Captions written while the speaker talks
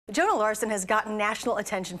Jonah Larson has gotten national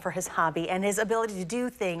attention for his hobby and his ability to do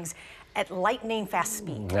things at lightning fast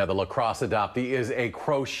speed. Yeah, the lacrosse adoptee is a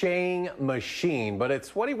crocheting machine, but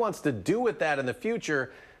it's what he wants to do with that in the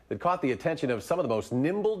future that caught the attention of some of the most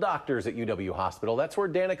nimble doctors at UW Hospital. That's where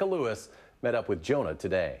Danica Lewis met up with Jonah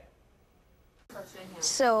today.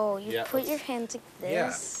 So you put your hands like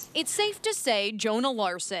this. Yeah. It's safe to say Jonah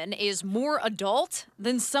Larson is more adult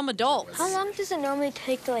than some adults. How long does it normally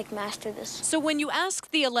take to master this? So when you ask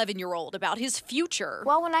the 11-year-old about his future,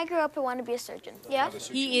 well, when I grow up, I want to be a surgeon. Yeah.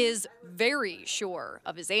 He is very sure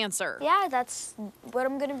of his answer. Yeah, that's what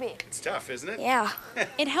I'm gonna be. It's tough, isn't it? Yeah.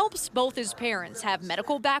 It helps both his parents have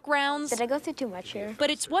medical backgrounds. Did I go through too much here? But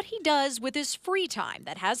it's what he does with his free time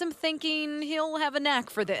that has him thinking he'll have a knack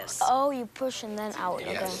for this. Oh, you push and then out.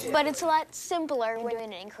 Yes. Okay. But it's a lot simpler when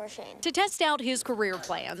doing it in crocheting. To test out his career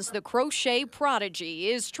plans, the crochet prodigy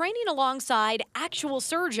is training alongside actual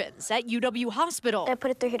surgeons at UW Hospital. I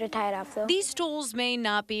put it through here to tie it off, though. These tools may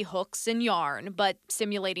not be hooks and yarn, but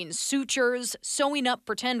simulating sutures, sewing up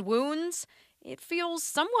pretend wounds, it feels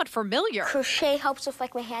somewhat familiar. Crochet helps with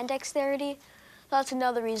my hand dexterity. That's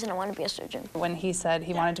another reason I want to be a surgeon. When he said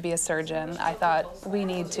he wanted to be a surgeon, I thought we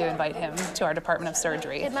need to invite him to our Department of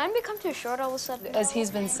Surgery. Did mine become too short all of a sudden? As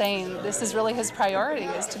he's been saying, this is really his priority,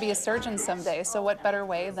 is to be a surgeon someday. So what better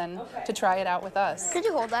way than to try it out with us? Could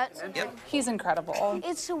you hold that? Yep. He's incredible.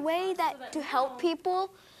 It's a way to help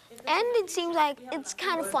people. And it seems like it's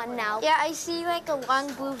kind of fun now. Yeah, I see a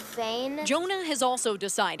long blue vein. Jonah has also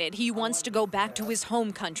decided he wants to go back to his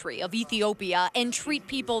home country of Ethiopia and treat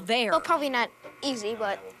people there. Well, probably not easy,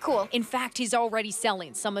 but cool. In fact, he's already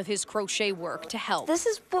selling some of his crochet work to help. This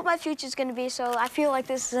is what my future's gonna be, so I feel like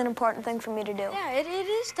this is an important thing for me to do. Yeah, it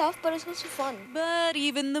is tough, but it's also fun. But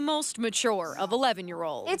even the most mature of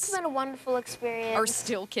 11-year-olds it's been a wonderful experience. Are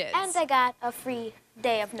still kids. And I got a free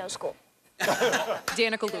day of no school.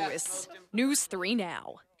 Danica Lewis, News 3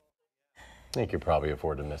 Now. I think you probably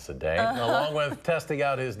afford to miss a day. Along with testing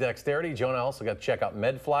out his dexterity, Jonah also got to check out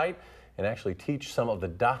MedFlight and actually teach some of the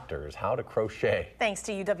doctors how to crochet. Thanks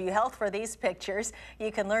to UW Health for these pictures.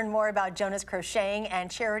 You can learn more about Jonah's crocheting and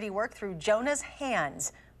charity work through Jonah's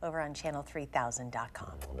Hands over on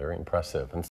channel3000.com. Very impressive.